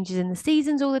there's changes in the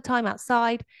seasons all the time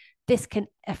outside, this can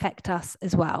affect us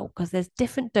as well because there's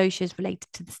different doshas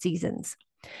related to the seasons.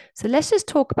 So let's just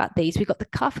talk about these. We've got the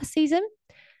Kapha season,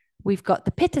 we've got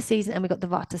the Pitta season, and we've got the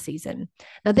Vata season.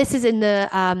 Now, this is in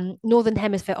the northern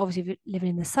hemisphere. Obviously, if you're living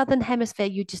in the southern hemisphere,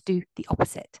 you just do the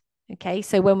opposite. Okay.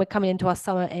 So when we're coming into our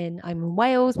summer I'm in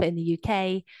Wales, but in the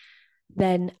UK,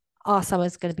 then our summer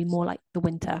is going to be more like the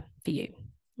winter for you.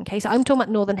 Okay, so I'm talking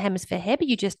about northern hemisphere here, but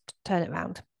you just turn it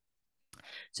around.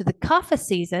 So the Kapha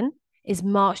season is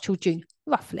March till June,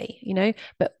 roughly,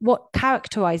 but what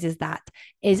characterizes that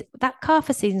is that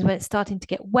Kapha season is when it's starting to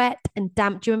get wet and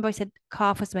damp. Do you remember I said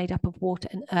Kapha is made up of water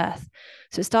and earth?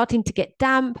 So it's starting to get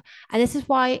damp. And this is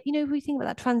why, we think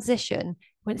about that transition,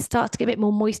 when it starts to get a bit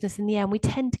more moistness in the air, and we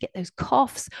tend to get those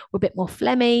coughs, we're a bit more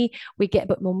phlegmy, we get a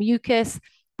bit more mucus.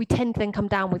 We tend to then come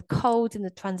down with colds in the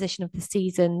transition of the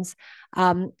seasons.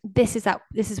 This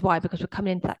is why, because we're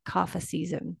coming into that Kapha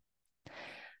season.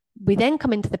 We then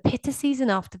come into the Pitta season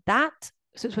after that.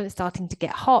 So it's when it's starting to get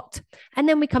hot. And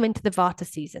then we come into the Vata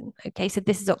season. Okay, so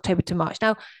this is October to March.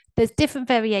 Now, there's different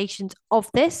variations of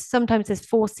this. Sometimes there's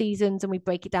 4 seasons and we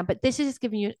break it down, but this is just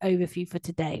giving you an overview for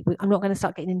today. I'm not going to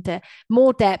start getting into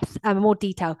more depth and more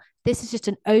detail. This is just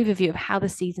an overview of how the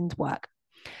seasons work.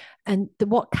 And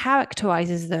what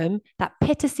characterizes them, that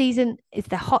Pitta season is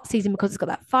the hot season because it's got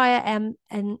that fire and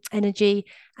energy,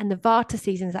 and the Vata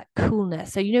season is that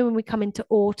coolness. So when we come into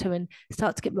autumn and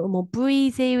start to get a little more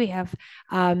breezy, we have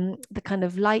the kind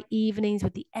of light evenings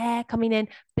with the air coming in,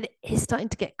 but it is starting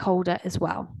to get colder as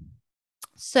well.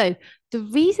 So the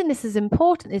reason this is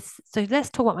important is, so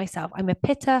let's talk about myself. I'm a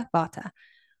Pitta Vata.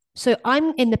 So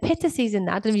I'm in the Pitta season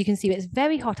now. I don't know if you can see, but it's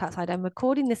very hot outside. I'm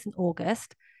recording this in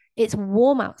August. It's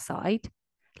warm outside.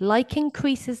 Like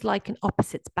increases, like an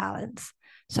opposites balance.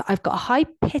 So I've got a high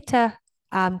Pitta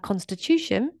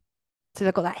constitution. So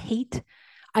I've got that heat.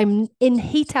 I'm in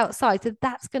heat outside. So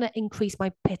that's going to increase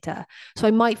my Pitta. So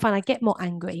I might find I get more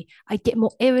angry. I get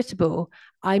more irritable.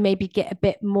 I maybe get a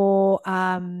bit more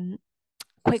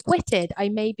quick-witted. I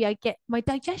get my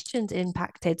digestion's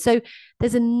impacted. So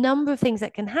there's a number of things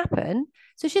that can happen.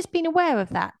 So it's just being aware of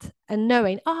that and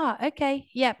knowing, okay,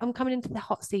 yep, I'm coming into the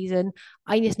hot season.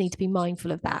 I just need to be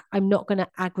mindful of that. I'm not going to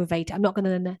aggravate. I'm not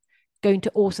going to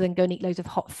also then go and eat loads of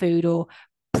hot food or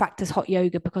practice hot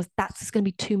yoga because that's going to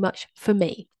be too much for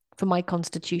me, for my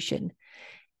constitution.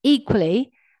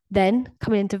 Equally, then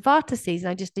coming into Vata season,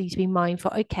 I just need to be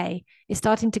mindful, okay, it's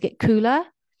starting to get cooler.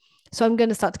 So I'm going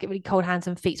to start to get really cold hands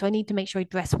and feet. So I need to make sure I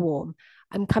dress warm.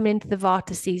 I'm coming into the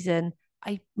Vata season.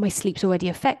 My sleep's already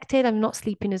affected. I'm not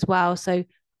sleeping as well. So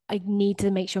I need to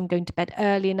make sure I'm going to bed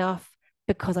early enough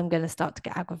because I'm going to start to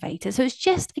get aggravated. So it's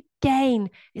just,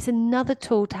 again, it's another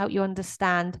tool to help you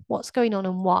understand what's going on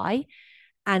and why,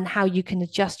 and how you can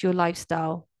adjust your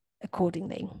lifestyle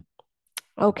accordingly.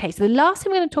 Okay, so the last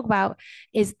thing we're going to talk about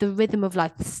is the rhythm of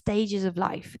life, the stages of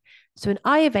life. So in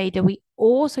Ayurveda, we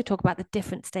also talk about the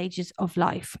different stages of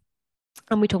life.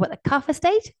 And we talk about the Kapha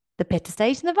stage, the Pitta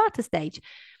stage, and the Vata stage.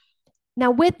 Now,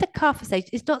 with the Kapha stage,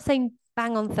 it's not saying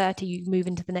bang on 30, you move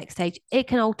into the next stage. It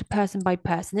can alter person by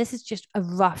person. This is just a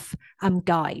rough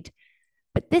guide.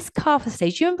 But this Kapha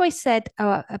stage, you remember I said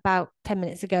about 10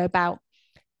 minutes ago about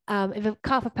if a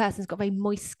Kapha person's got very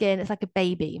moist skin, it's like a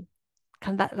baby,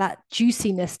 kind of that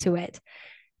juiciness to it.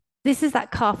 This is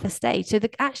that Kapha stage. So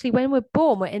actually, when we're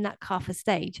born, we're in that Kapha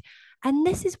stage. And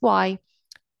this is why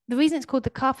the reason it's called the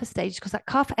Kapha stage is because that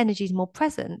Kapha energy is more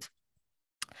present.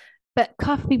 But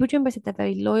Kapha people, do you remember I said they're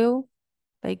very loyal,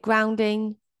 very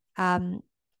grounding, um,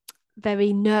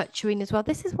 very nurturing as well.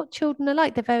 This is what children are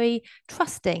like. They're very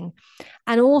trusting.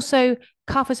 And also,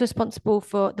 Kapha is responsible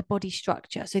for the body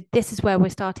structure. So this is where we're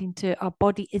starting to, our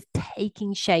body is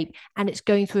taking shape and it's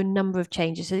going through a number of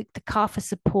changes. So the Kapha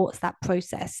supports that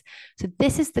process. So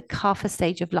this is the Kapha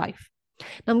stage of life.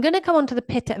 Now I'm going to come on to the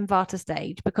Pitta and Vata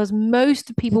stage because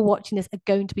most people watching this are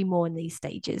going to be more in these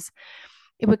stages.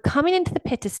 If we're coming into the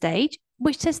Pitta stage,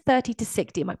 which says 30 to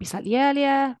 60, it might be slightly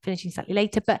earlier, finishing slightly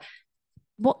later, but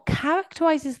what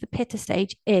characterizes the Pitta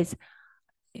stage is,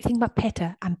 you think about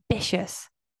Pitta, ambitious,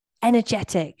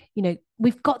 energetic.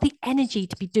 We've got the energy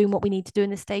to be doing what we need to do in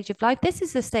this stage of life. This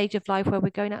is the stage of life where we're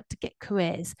going out to get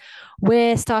careers.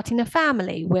 We're starting a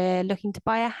family. We're looking to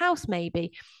buy a house,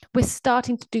 maybe. We're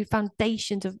starting to do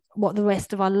foundations of what the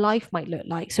rest of our life might look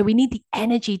like. So we need the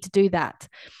energy to do that.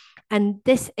 And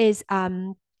this is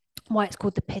why it's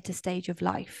called the Pitta stage of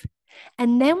life.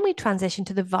 And then we transition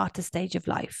to the Vata stage of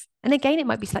life. And again, it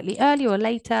might be slightly earlier or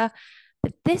later,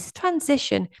 but this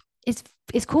transition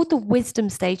is called the wisdom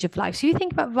stage of life. So you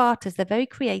think about Vatas, they're very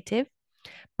creative,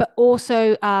 but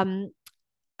also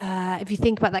if you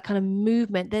think about that kind of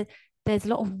movement, there's a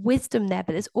lot of wisdom there,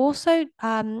 but there's also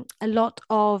a lot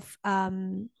of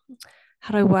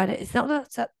how do I word it? It's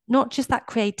not just that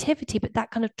creativity, but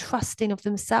that kind of trusting of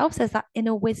themselves. There's that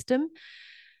inner wisdom.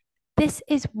 This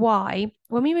is why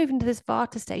when we move into this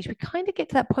Vata stage, we kind of get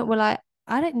to that point where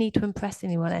I don't need to impress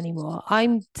anyone anymore.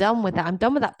 I'm done with that. I'm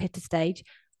done with that Pitta stage.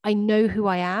 I know who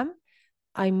I am.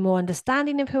 I'm more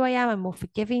understanding of who I am. I'm more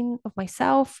forgiving of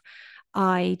myself.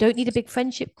 I don't need a big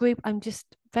friendship group. I'm just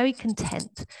very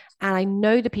content. And I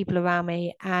know the people around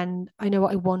me and I know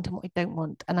what I want and what I don't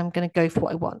want. And I'm going to go for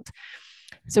what I want.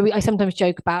 So I sometimes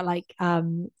joke about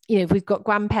if we've got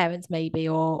grandparents maybe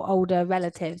or older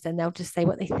relatives and they'll just say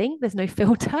what they think. There's no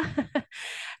filter to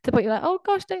the point you're like, oh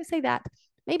gosh, don't say that.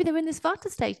 Maybe they're in this Vata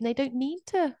stage and they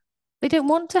don't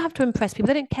want to have to impress people.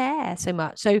 They don't care so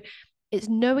much. So it's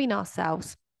knowing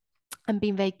ourselves and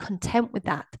being very content with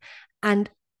that. And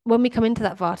when we come into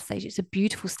that Vata stage, it's a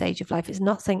beautiful stage of life. It's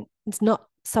not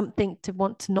something to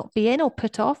want to not be in or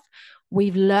put off.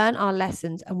 We've learned our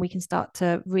lessons and we can start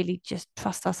to really just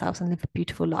trust ourselves and live a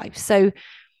beautiful life. So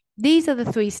these are the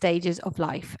 3 stages of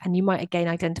life. And you might again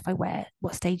identify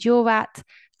what stage you're at.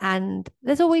 And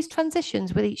there's always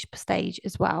transitions with each stage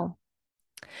as well.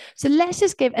 So let's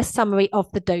just give a summary of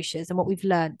the doshas and what we've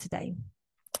learned today.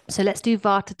 So let's do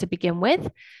Vata to begin with.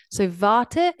 So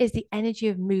Vata is the energy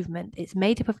of movement. It's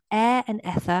made up of air and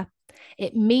ether.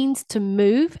 It means to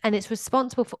move and it's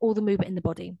responsible for all the movement in the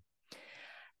body.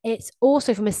 It's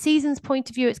also, from a seasons point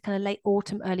of view, it's kind of late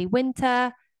autumn, early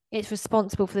winter. It's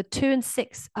responsible for the 2 and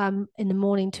 6 in the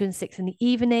morning, 2 and 6 in the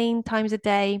evening times a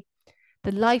day.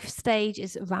 The life stage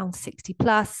is around 60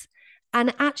 plus.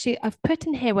 And actually, I've put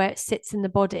in here where it sits in the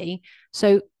body.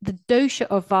 So the dosha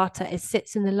of Vata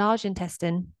sits in the large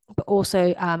intestine, but also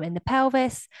in the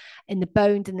pelvis, in the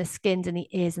bones, in the skins, and the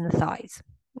ears and the thighs.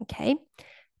 Okay.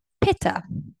 Pitta.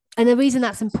 And the reason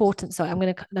that's important, so I'm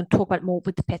going to talk about it more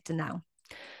with the Pitta now.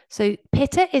 So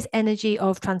Pitta is energy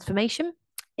of transformation.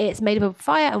 It's made up of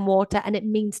fire and water, and it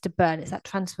means to burn. It's that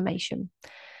transformation.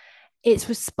 It's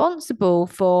responsible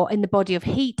for, in the body, of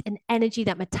heat and energy,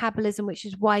 that metabolism, which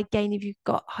is why, again, if you've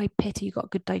got high Pitta, you've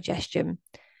got good digestion.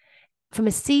 From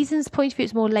a seasons point of view,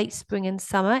 it's more late spring and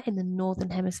summer in the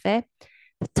northern hemisphere.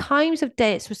 The times of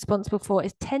day it's responsible for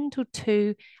is 10 till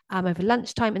 2 over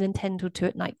lunchtime and then 10 till 2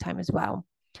 at nighttime as well.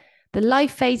 The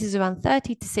life phase is around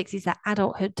 30 to 60, is that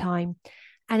adulthood time.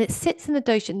 And it sits in the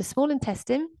dosha, in the small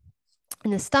intestine,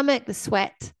 in the stomach, the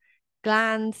sweat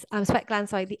glands,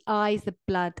 the eyes, the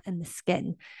blood, and the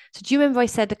skin. So do you remember I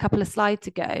said a couple of slides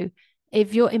ago,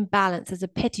 if you're in balance as a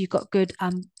Pitta, you've got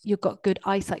good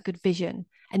eyesight, good vision.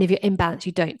 And if you're in balance,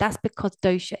 you don't. That's because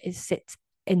dosha sits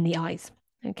in the eyes.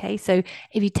 Okay, so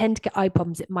if you tend to get eye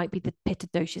problems, it might be the Pitta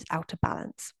dosha is out of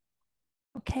balance.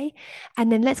 Okay, and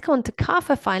then let's go on to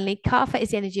Kapha finally. Kapha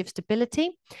is the energy of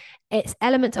stability. Its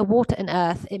elements are water and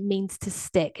earth. It means to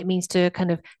stick. It means to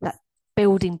kind of that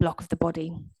building block of the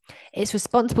body. It's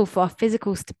responsible for our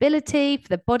physical stability, for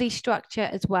the body structure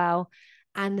as well.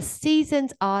 And the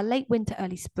seasons are late winter,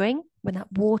 early spring, when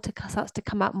that water starts to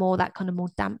come out more, that kind of more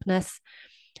dampness.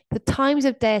 The times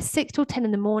of day are 6 till 10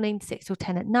 in the morning, 6 till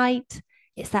 10 at night.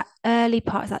 It's that early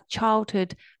part, it's that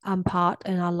childhood part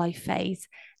in our life phase.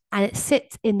 And it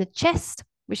sits in the chest,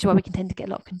 which is why we can tend to get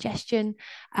a lot of congestion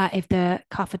if the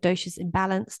kapha dosha is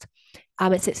imbalanced.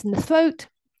 It sits in the throat,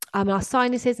 our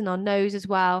sinuses and our nose as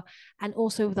well, and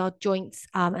also with our joints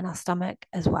and our stomach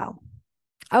as well.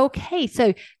 Okay,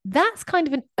 so that's kind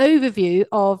of an overview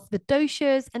of the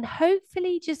doshas and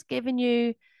hopefully just giving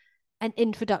you an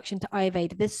introduction to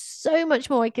Ayurveda. There's so much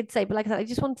more I could say, but like I said, I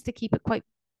just wanted to keep it quite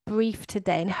brief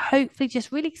today and hopefully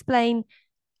just really explain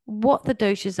what the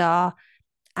doshas are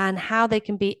and how they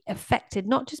can be affected,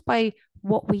 not just by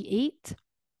what we eat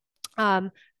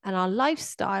and our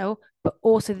lifestyle, but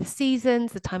also the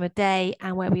seasons, the time of day,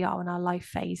 and where we are in our life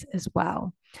phase as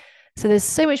well. So there's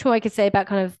so much more I could say about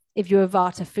kind of if you're a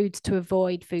Vata, foods to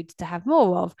avoid, foods to have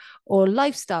more of, or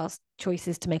lifestyle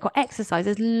choices to make, or exercise.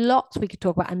 There's lots we could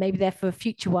talk about, and maybe they're for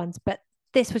future ones, but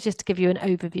this was just to give you an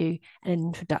overview and an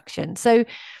introduction. So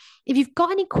if you've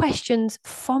got any questions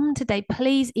from today,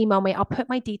 please email me. I'll put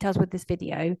my details with this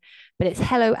video, but it's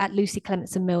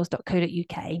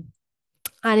hello@lucyclementsonmills.co.uk.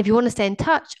 And if you want to stay in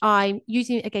touch, I'm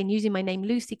using my name,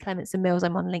 Lucy Clementson-Mills.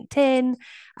 I'm on LinkedIn,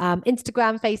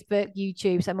 Instagram, Facebook,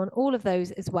 YouTube. So I'm on all of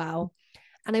those as well.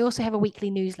 And I also have a weekly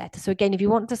newsletter. So again, if you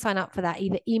want to sign up for that,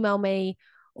 either email me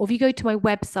or if you go to my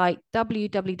website,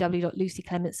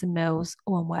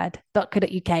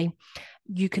 www.lucyclementsonmills.co.uk,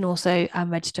 you can also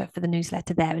register for the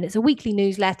newsletter there. And it's a weekly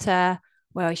newsletter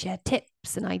where I share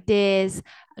tips and ideas,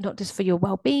 not just for your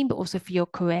well-being, but also for your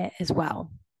career as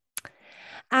well.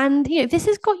 And, if this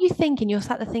has got you thinking, you're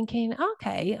sat there thinking,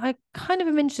 okay, I kind of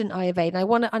am interested in Ayurveda and I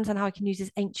want to understand how I can use this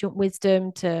ancient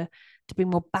wisdom to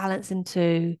bring more balance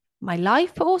into my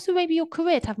life, but also maybe your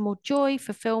career to have more joy,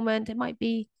 fulfillment. It might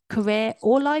be career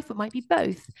or life, it might be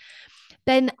both.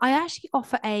 Then I actually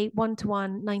offer a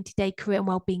one-to-one 90-day career and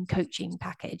well-being coaching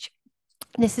package.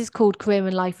 This is called Career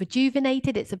Life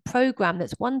Rejuvenated. It's a program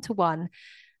that's one-to-one.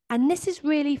 And this is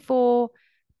really for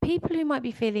people who might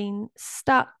be feeling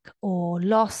stuck or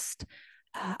lost,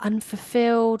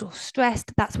 unfulfilled or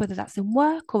stressed. That's whether that's in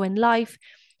work or in life,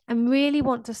 and really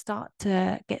want to start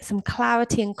to get some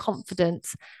clarity and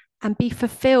confidence and be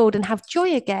fulfilled and have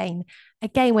joy again.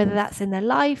 Again, whether that's in their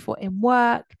life or in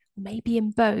work, maybe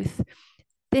in both.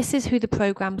 This is who the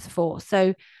program's for.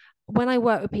 So when I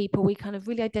work with people, we kind of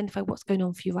really identify what's going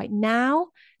on for you right now,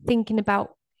 thinking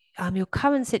about your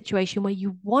current situation where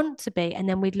you want to be, and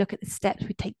then we'd look at the steps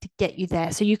we take to get you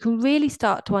there. So you can really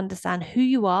start to understand who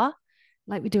you are,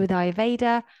 like we do with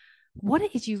Ayurveda, what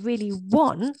it is you really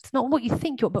want, not what you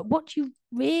think you want, but what you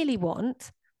really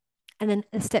want, and then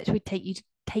the steps we take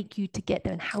you to get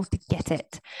there and how to get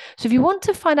it. So if you want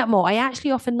to find out more, I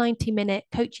actually offer 90-minute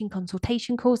coaching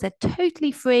consultation calls. They're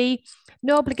totally free,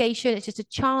 no obligation. It's just a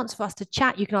chance for us to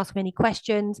chat. You can ask me any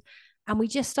questions, and we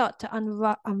just start to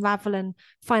unravel and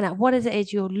find out what it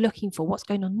is you're looking for, what's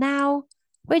going on now,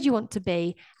 where do you want to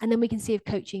be, and then we can see if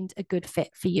coaching's a good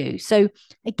fit for you. So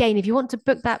again, if you want to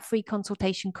book that free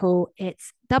consultation call,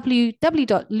 it's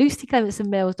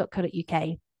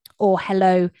www.lucyclementsonmills.co.uk or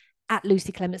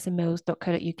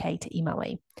hello@lucyclementsonmills.co.uk to email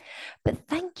me. But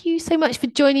thank you so much for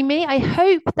joining me. I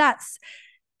hope that's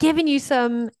given you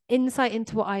some insight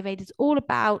into what Ayurveda is all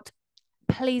about.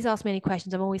 Please ask me any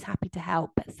questions. I'm always happy to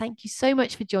help. But thank you so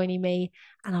much for joining me,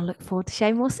 and I'll look forward to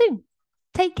sharing more soon.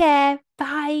 Take care.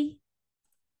 Bye.